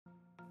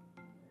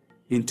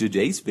In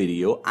today's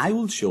video, I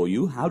will show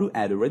you how to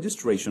add a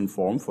registration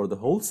form for the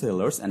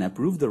wholesalers and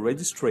approve the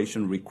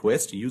registration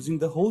request using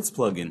the Holes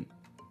plugin.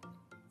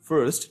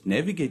 First,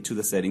 navigate to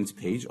the settings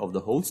page of the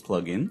Holes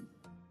plugin.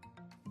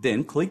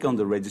 Then click on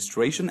the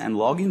registration and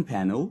login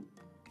panel.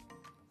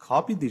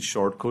 Copy this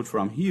shortcode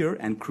from here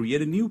and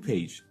create a new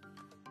page.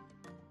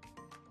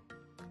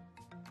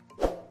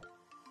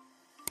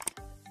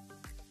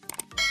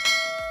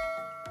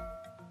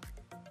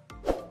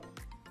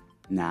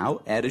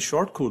 Now add a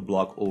shortcode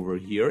block over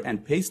here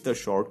and paste the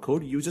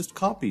shortcode you just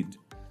copied.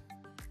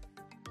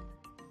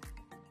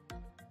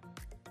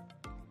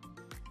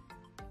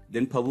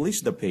 Then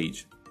publish the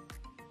page.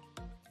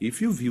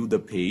 If you view the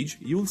page,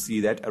 you'll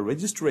see that a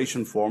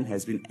registration form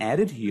has been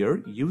added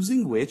here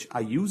using which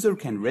a user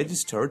can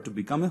register to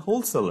become a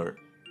wholesaler.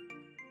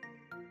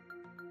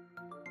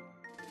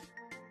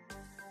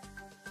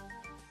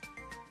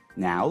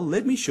 Now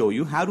let me show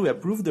you how to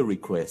approve the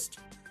request.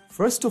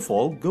 First of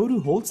all, go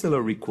to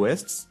Wholesaler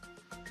Requests.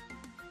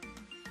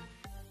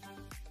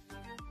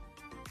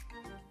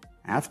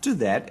 After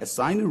that,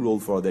 assign a role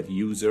for that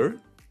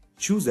user,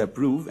 choose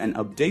Approve and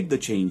update the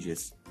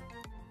changes.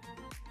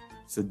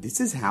 So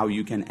this is how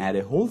you can add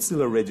a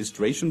wholesaler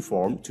registration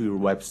form to your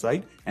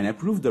website and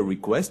approve the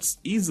requests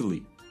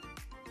easily.